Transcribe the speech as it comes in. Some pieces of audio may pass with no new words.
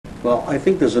Well, I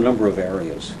think there's a number of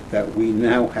areas that we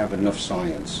now have enough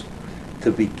science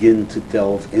to begin to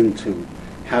delve into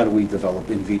how do we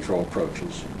develop in vitro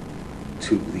approaches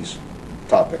to these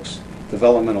topics.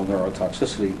 Developmental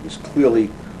neurotoxicity is clearly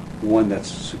one that's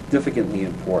significantly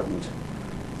important.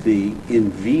 The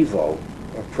in vivo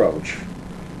approach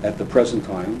at the present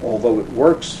time, although it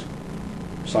works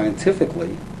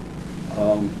scientifically,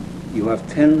 you have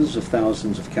tens of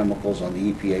thousands of chemicals on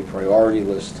the EPA priority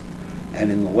list,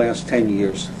 and in the last 10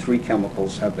 years, 3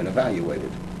 chemicals have been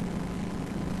evaluated.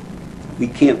 We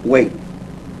can't wait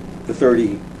the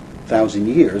 30,000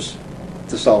 years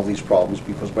to solve these problems,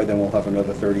 because by then we'll have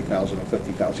another 30,000 or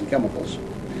 50,000 chemicals.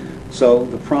 So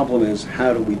the problem is,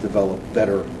 how do we develop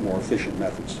better, more efficient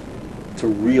methods to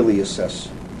really assess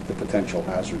the potential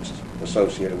hazards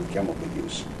associated with chemical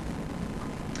use?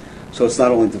 So it's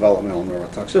not only developmental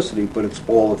neurotoxicity, but it's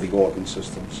all of the organ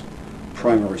systems,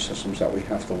 primary systems that we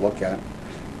have to look at,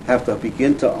 have to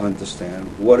begin to understand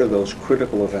what are those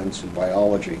critical events in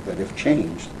biology that, if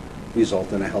changed,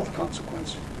 result in a health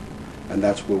consequence. And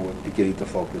that's where we're beginning to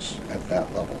focus at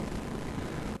that level.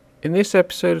 In this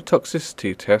episode of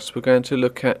Toxicity Test, we're going to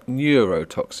look at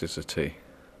neurotoxicity.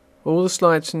 All the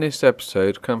slides in this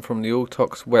episode come from the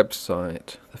Alltox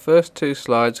website. The first 2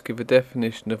 slides give a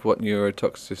definition of what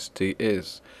neurotoxicity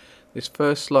is. This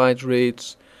first slide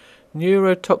reads,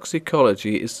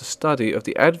 "Neurotoxicology is the study of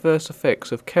the adverse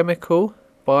effects of chemical,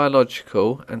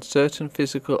 biological and certain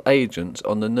physical agents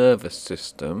on the nervous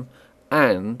system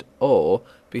and or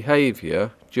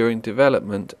behaviour during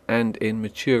development and in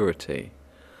maturity.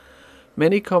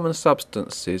 Many common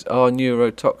substances are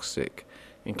neurotoxic,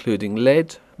 including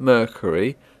lead,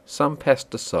 mercury, some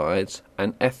pesticides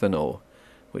and ethanol,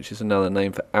 which is another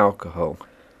name for alcohol."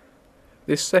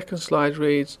 This second slide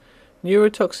reads,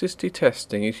 "Neurotoxicity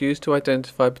testing is used to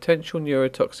identify potential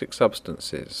neurotoxic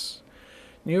substances.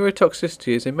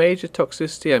 Neurotoxicity is a major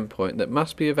toxicity endpoint that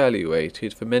must be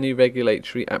evaluated for many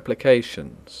regulatory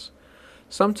applications.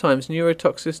 Sometimes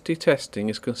neurotoxicity testing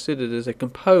is considered as a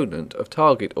component of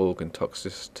target organ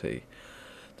toxicity.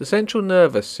 The central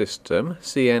nervous system,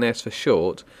 CNS for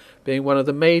short, being one of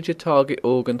the major target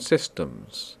organ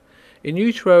systems. In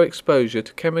utero exposure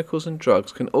to chemicals and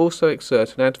drugs can also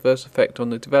exert an adverse effect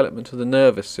on the development of the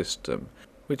nervous system,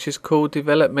 which is called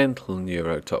developmental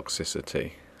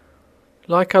neurotoxicity.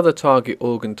 Like other target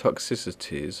organ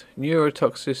toxicities,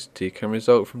 neurotoxicity can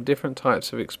result from different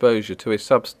types of exposure to a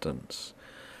substance.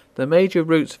 The major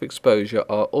routes of exposure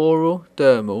are oral,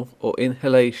 dermal, or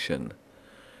inhalation.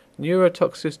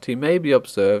 Neurotoxicity may be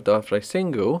observed after a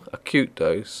single, acute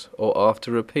dose or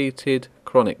after repeated,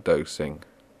 chronic dosing.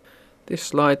 This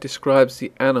slide describes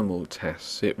the animal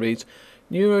tests. It reads,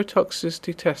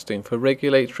 "Neurotoxicity testing for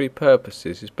regulatory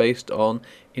purposes is based on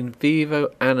in vivo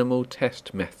animal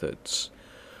test methods.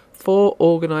 4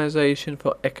 Organisation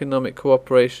for Economic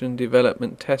Cooperation and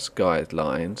Development test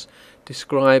guidelines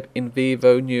describe in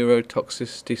vivo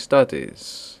neurotoxicity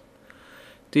studies.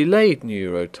 Delayed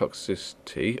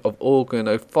neurotoxicity of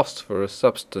organophosphorus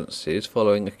substances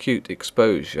following acute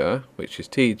exposure, which is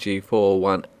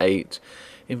TG418,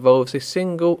 involves a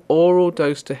single oral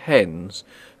dose to hens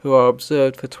who are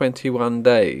observed for 21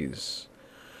 days.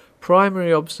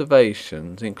 Primary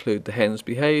observations include the hen's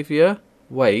behaviour,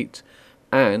 weight,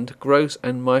 and gross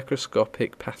and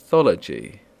microscopic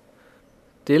pathology.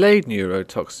 Delayed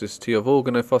neurotoxicity of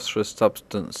organophosphorus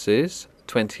substances,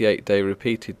 28-day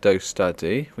repeated dose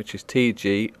study, which is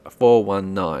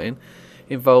TG419,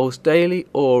 involves daily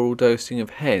oral dosing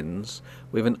of hens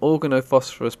with an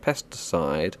organophosphorus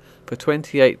pesticide for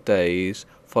 28 days,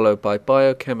 followed by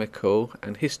biochemical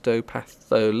and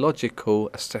histopathological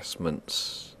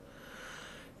assessments.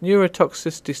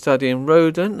 Neurotoxicity study in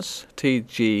rodents,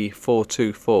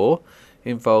 TG424,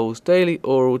 involves daily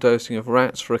oral dosing of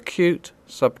rats for acute,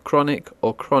 subchronic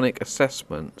or chronic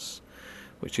assessments,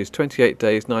 which is 28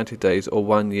 days, 90 days or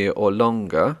 1 year or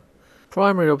longer.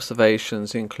 Primary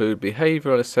observations include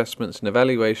behavioural assessments and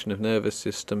evaluation of nervous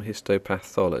system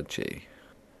histopathology.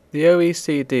 The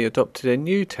OECD adopted a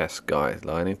new test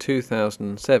guideline in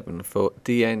 2007 for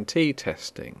DNT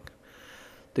testing.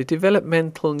 The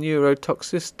Developmental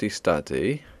Neurotoxicity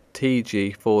Study,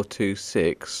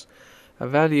 TG426,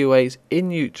 evaluates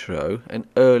in utero and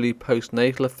early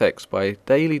postnatal effects by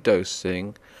daily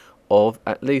dosing of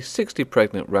at least 60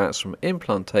 pregnant rats from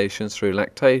implantation through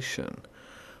lactation.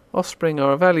 Offspring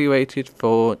are evaluated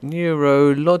for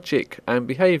neurologic and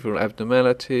behavioural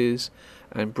abnormalities,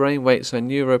 and brain weights and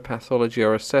neuropathology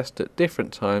are assessed at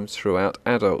different times throughout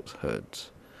adulthood.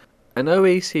 An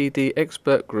OECD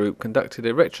expert group conducted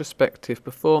a retrospective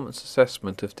performance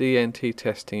assessment of DNT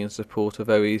testing in support of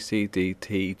OECD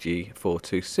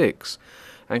TG426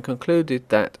 and concluded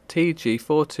that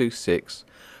TG426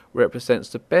 represents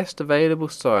the best available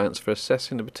science for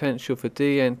assessing the potential for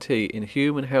DNT in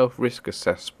human health risk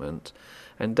assessment,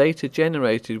 and data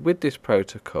generated with this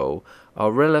protocol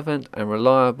are relevant and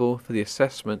reliable for the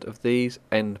assessment of these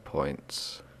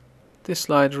endpoints. This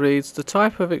slide reads, the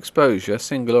type of exposure,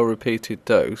 single or repeated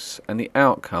dose, and the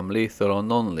outcome, lethal or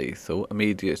non-lethal,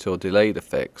 immediate or delayed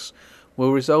effects,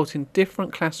 will result in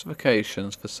different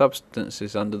classifications for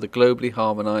substances under the globally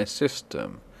harmonized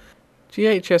system.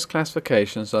 GHS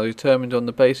classifications are determined on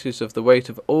the basis of the weight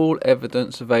of all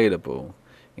evidence available,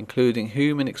 including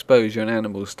human exposure and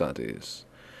animal studies.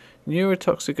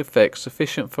 Neurotoxic effects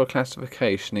sufficient for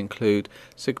classification include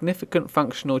significant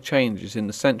functional changes in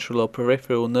the central or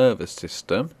peripheral nervous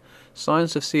system,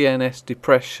 signs of CNS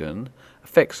depression,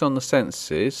 effects on the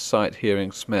senses, sight,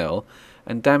 hearing, smell,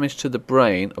 and damage to the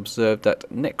brain observed at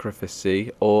necropsy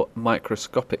or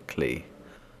microscopically.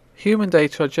 Human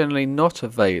data are generally not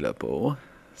available,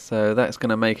 so that's going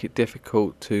to make it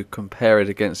difficult to compare it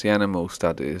against the animal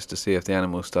studies to see if the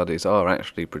animal studies are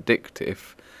actually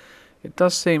predictive. It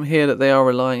does seem here that they are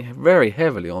relying very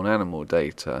heavily on animal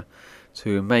data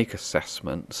to make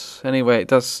assessments. Anyway,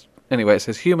 it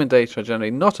says human data are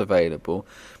generally not available,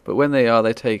 but when they are,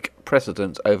 they take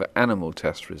precedence over animal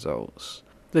test results.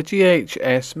 The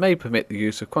GHS may permit the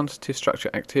use of quantitative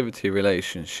structure-activity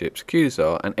relationships,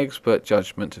 QSAR, and expert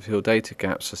judgment to fill data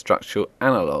gaps for structural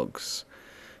analogues.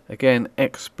 Again,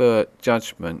 expert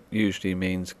judgment usually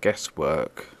means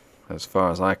guesswork, as far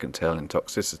as I can tell in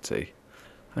toxicity.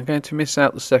 I'm going to miss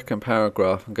out the second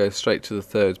paragraph and go straight to the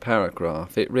third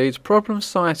paragraph. It reads, problems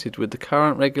cited with the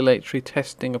current regulatory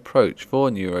testing approach for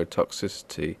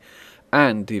neurotoxicity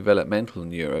and developmental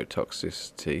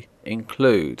neurotoxicity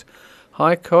include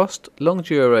high cost, long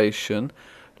duration,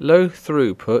 low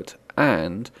throughput,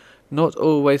 and not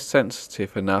always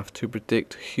sensitive enough to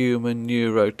predict human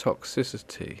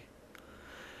neurotoxicity.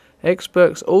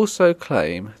 Experts also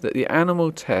claim that the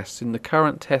animal tests in the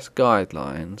current test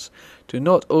guidelines do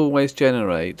not always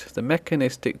generate the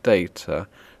mechanistic data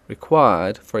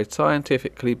required for a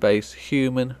scientifically based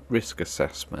human risk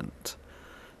assessment.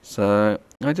 So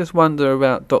I just wonder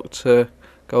about Dr.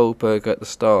 Goldberg at the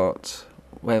start,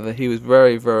 whether he was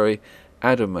very, very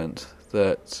adamant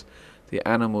that the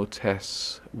animal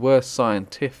tests were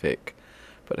scientific,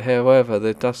 but however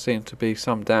there does seem to be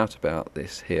some doubt about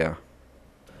this here.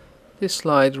 This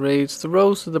slide reads, the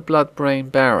roles of the blood-brain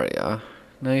barrier.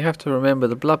 Now you have to remember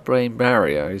the blood-brain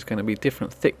barrier is going to be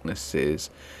different thicknesses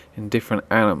in different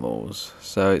animals,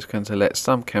 so it's going to let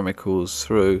some chemicals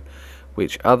through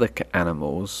which other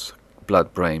animals'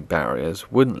 blood-brain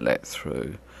barriers wouldn't let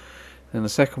through. And the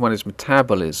second one is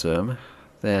metabolism.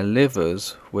 Their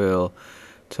livers will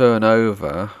turn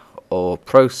over or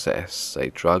process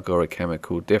a drug or a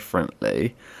chemical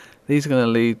differently. These are going to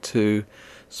lead to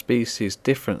species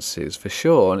differences for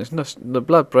sure, and it's not, the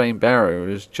blood-brain barrier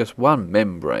is just one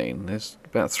membrane. There's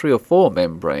about 3 or 4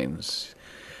 membranes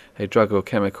a drug or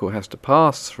chemical has to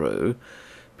pass through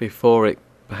before it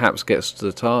perhaps gets to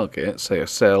the target, say a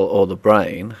cell or the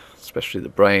brain, especially the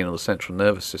brain or the central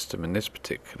nervous system in this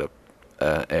particular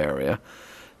area.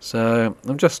 So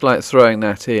I'm just like throwing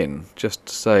that in just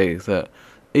to say that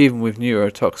even with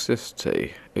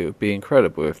neurotoxicity it would be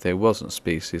incredible if there wasn't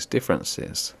species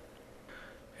differences.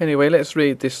 Anyway, let's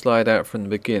read this slide out from the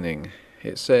beginning.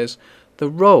 It says, the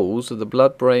roles of the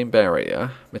blood-brain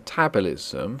barrier,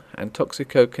 metabolism, and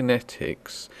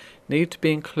toxicokinetics need to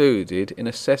be included in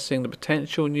assessing the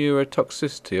potential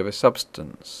neurotoxicity of a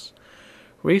substance.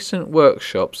 Recent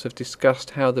workshops have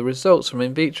discussed how the results from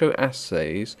in vitro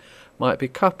assays might be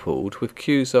coupled with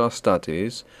QSAR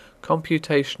studies,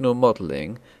 computational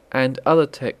modelling, and other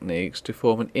techniques to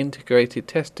form an integrated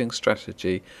testing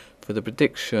strategy for the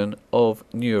prediction of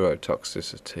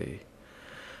neurotoxicity.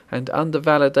 And under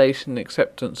validation and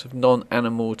acceptance of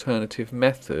non-animal alternative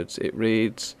methods, it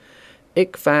reads,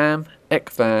 ICVAM,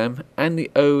 ECVAM, and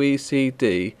the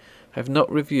OECD have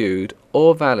not reviewed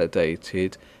or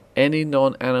validated any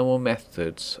non-animal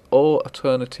methods or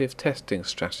alternative testing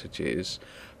strategies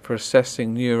for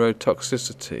assessing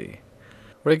neurotoxicity.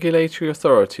 Regulatory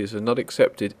authorities have not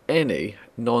accepted any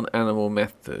non-animal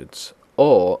methods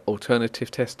or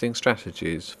alternative testing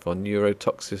strategies for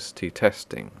neurotoxicity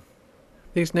testing.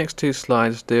 These next 2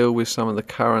 slides deal with some of the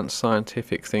current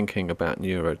scientific thinking about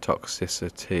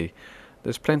neurotoxicity.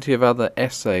 There's plenty of other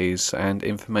essays and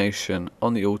information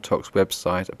on the Alltox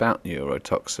website about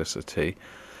neurotoxicity.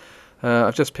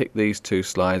 I've just picked these two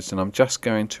slides and I'm just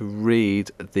going to read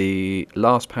the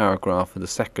last paragraph of the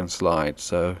second slide,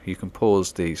 so you can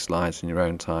pause these slides in your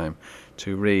own time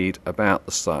to read about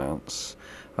the science.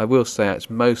 I will say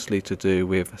it's mostly to do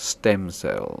with stem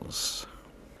cells.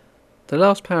 The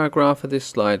last paragraph of this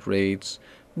slide reads,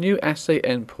 "New assay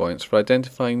endpoints for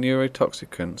identifying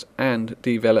neurotoxicants and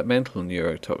developmental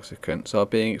neurotoxicants are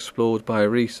being explored by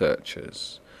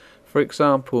researchers. For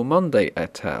example, Monday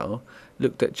et al.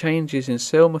 Looked at changes in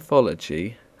cell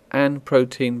morphology and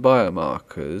protein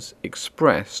biomarkers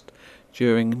expressed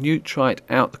during nutrient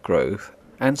outgrowth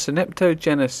and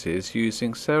synaptogenesis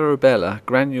using cerebellar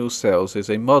granule cells as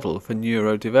a model for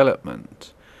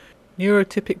neurodevelopment.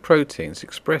 Neurotypic proteins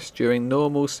expressed during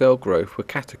normal cell growth were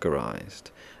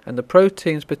categorized, and the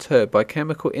proteins perturbed by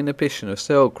chemical inhibition of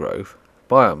cell growth,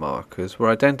 biomarkers, were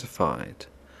identified.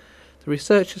 The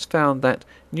researchers found that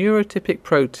neurotypic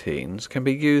proteins can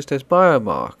be used as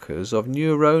biomarkers of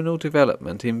neuronal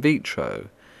development in vitro,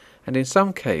 and in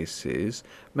some cases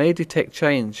may detect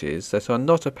changes that are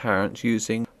not apparent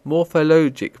using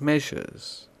morphologic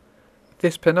measures."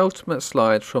 This penultimate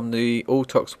slide from the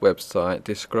Alltox website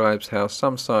describes how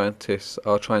some scientists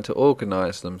are trying to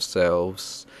organise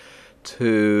themselves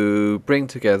to bring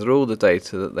together all the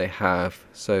data that they have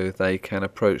so they can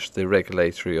approach the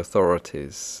regulatory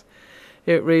authorities.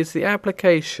 It reads, "The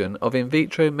application of in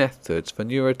vitro methods for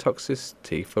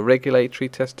neurotoxicity for regulatory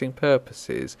testing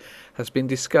purposes has been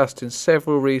discussed in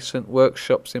several recent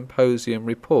workshop symposium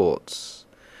reports.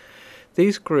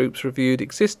 These groups reviewed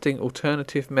existing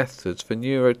alternative methods for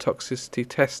neurotoxicity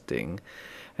testing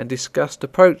and discussed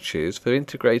approaches for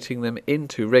integrating them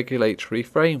into regulatory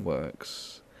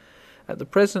frameworks. At the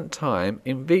present time,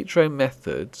 in vitro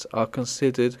methods are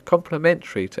considered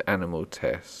complementary to animal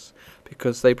tests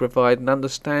because they provide an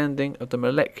understanding of the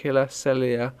molecular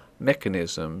cellular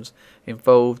mechanisms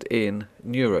involved in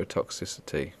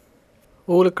neurotoxicity.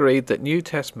 All agreed that new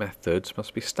test methods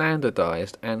must be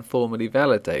standardized and formally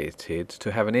validated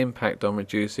to have an impact on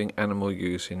reducing animal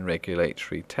use in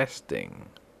regulatory testing.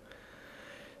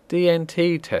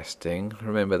 DNT testing,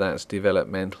 remember that's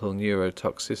developmental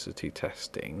neurotoxicity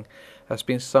testing, has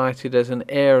been cited as an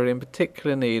area in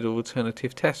particular need of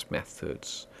alternative test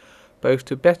methods, both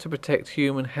to better protect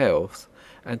human health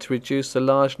and to reduce the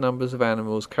large numbers of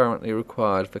animals currently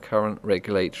required for current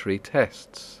regulatory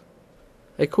tests.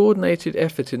 A coordinated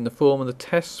effort in the form of the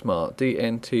TestSmart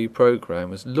DNT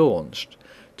program was launched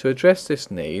to address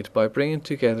this need by bringing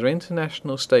together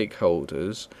international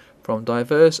stakeholders from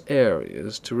diverse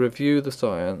areas to review the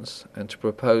science and to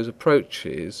propose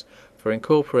approaches for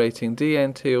incorporating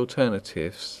DNT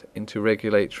alternatives into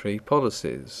regulatory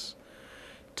policies.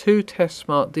 2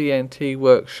 TestSmart DNT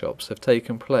workshops have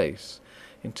taken place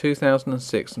in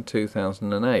 2006 and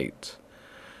 2008.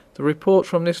 The report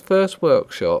from this first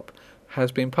workshop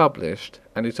has been published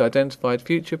and it identified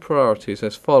future priorities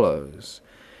as follows: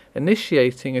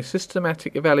 initiating a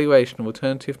systematic evaluation of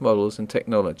alternative models and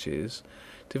technologies,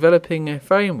 developing a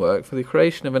framework for the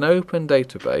creation of an open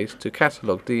database to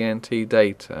catalogue DNT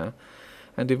data,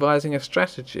 and devising a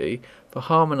strategy for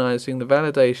harmonising the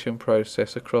validation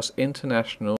process across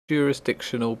international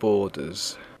jurisdictional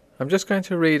borders. I'm just going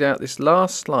to read out this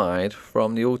last slide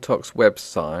from the Alltox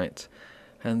website,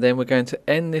 and then we're going to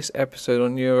end this episode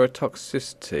on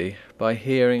neurotoxicity by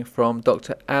hearing from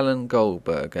Dr. Alan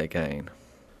Goldberg again.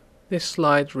 This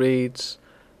slide reads,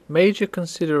 "Major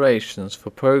considerations for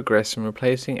progress in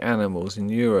replacing animals in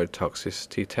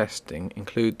neurotoxicity testing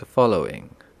include the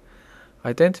following: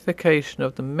 identification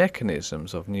of the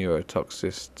mechanisms of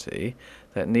neurotoxicity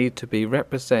that need to be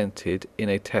represented in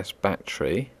a test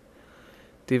battery,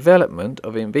 development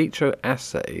of in vitro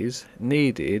assays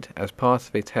needed as part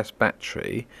of a test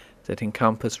battery that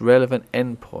encompass relevant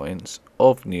endpoints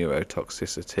of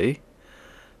neurotoxicity,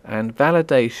 and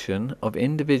validation of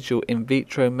individual in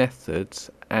vitro methods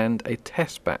and a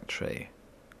test battery."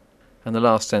 And the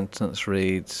last sentence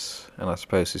reads, and I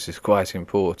suppose this is quite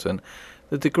important,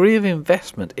 "The degree of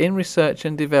investment in research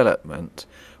and development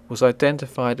was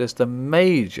identified as the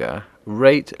major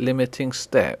rate-limiting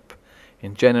step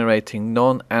in generating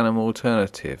non-animal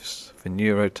alternatives for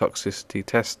neurotoxicity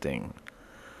testing."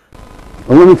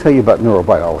 Well, let me tell you about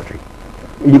neurobiology.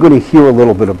 You're going to hear a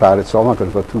little bit about it, so I'm not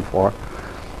going to go too far.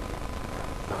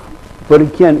 But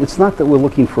again, it's not that we're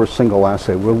looking for a single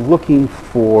assay. We're looking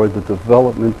for the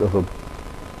development of a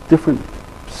different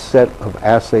set of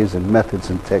assays and methods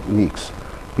and techniques,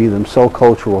 be them cell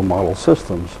culture or model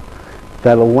systems,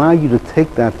 that allow you to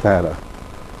take that data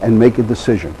and make a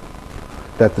decision.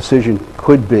 That decision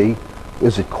could be,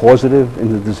 is it causative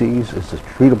in the disease? Is it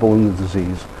treatable in the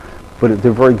disease? But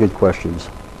they're very good questions.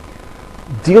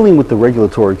 dealing with the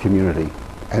regulatory community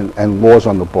and laws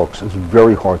on the books is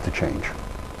very hard to change.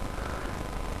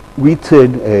 We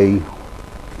did a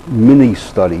mini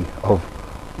study of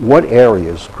what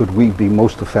areas could we be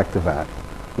most effective at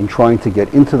in trying to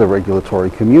get into the regulatory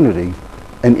community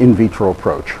an in vitro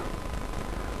approach.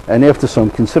 And after some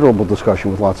considerable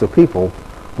discussion with lots of people,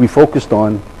 we focused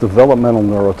on developmental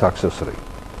neurotoxicity.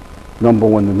 Number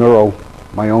one,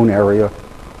 my own area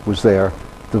was there.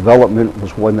 Development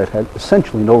was one that had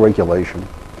essentially no regulation.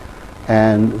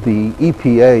 And the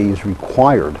EPA is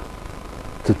required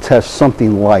to test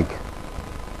something like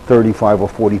 35 or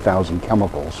 40,000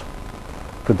 chemicals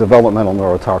for developmental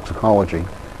neurotoxicology.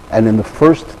 And in the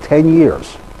first 10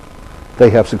 years, they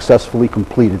have successfully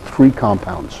completed 3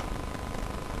 compounds.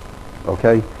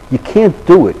 Okay? You can't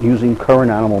do it using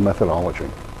current animal methodology.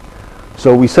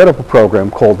 So we set up a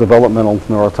program called Developmental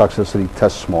Neurotoxicity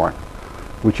Test Smart,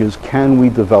 which is, can we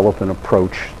develop an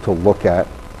approach to look at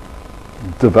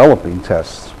developing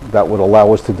tests that would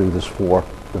allow us to do this for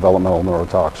developmental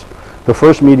neurotox. The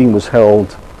first meeting was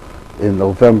held in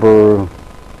November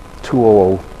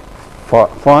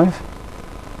 2005.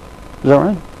 Is that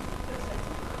right?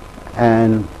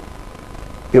 And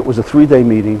it was a 3-day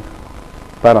meeting,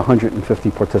 about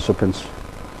 150 participants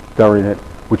during it,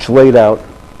 which laid out,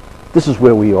 this is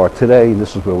where we are today, and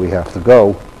this is where we have to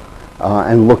go,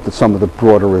 and looked at some of the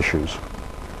broader issues.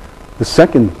 The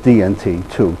second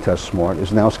DNT2 Test Smart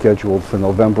is now scheduled for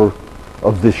November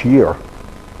of this year.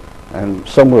 And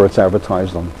somewhere it's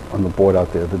advertised on the board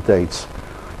out there, the dates.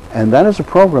 And that is a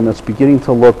program that's beginning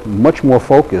to look much more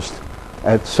focused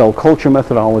at cell culture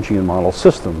methodology and model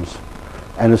systems,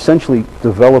 and essentially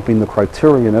developing the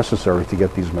criteria necessary to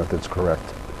get these methods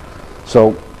correct.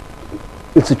 So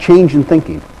it's a change in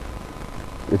thinking.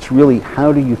 It's really,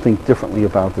 how do you think differently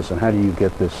about this, and how do you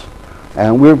get this?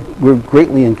 And we're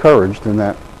greatly encouraged in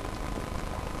that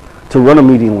to run a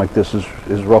meeting like this is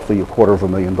roughly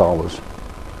 $250,000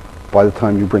 by the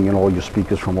time you bring in all your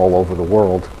speakers from all over the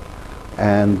world.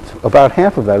 And about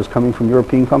half of that is coming from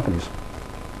European companies,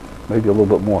 maybe a little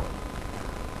bit more.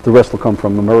 The rest will come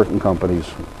from American companies.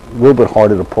 A little bit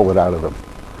harder to pull it out of them.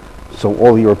 So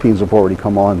all the Europeans have already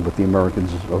come on, but the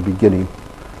Americans are beginning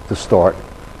to start.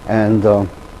 And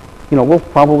we'll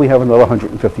probably have another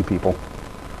 150 people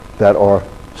that are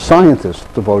scientists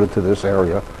devoted to this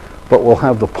area, but we'll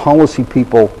have the policy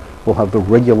people, we'll have the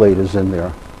regulators in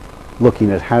there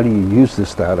looking at how do you use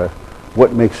this data,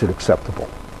 what makes it acceptable.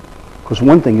 Because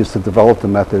one thing is to develop the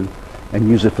method and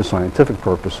use it for scientific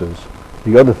purposes.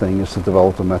 The other thing is to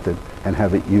develop the method and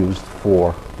have it used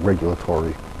for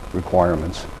regulatory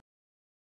requirements.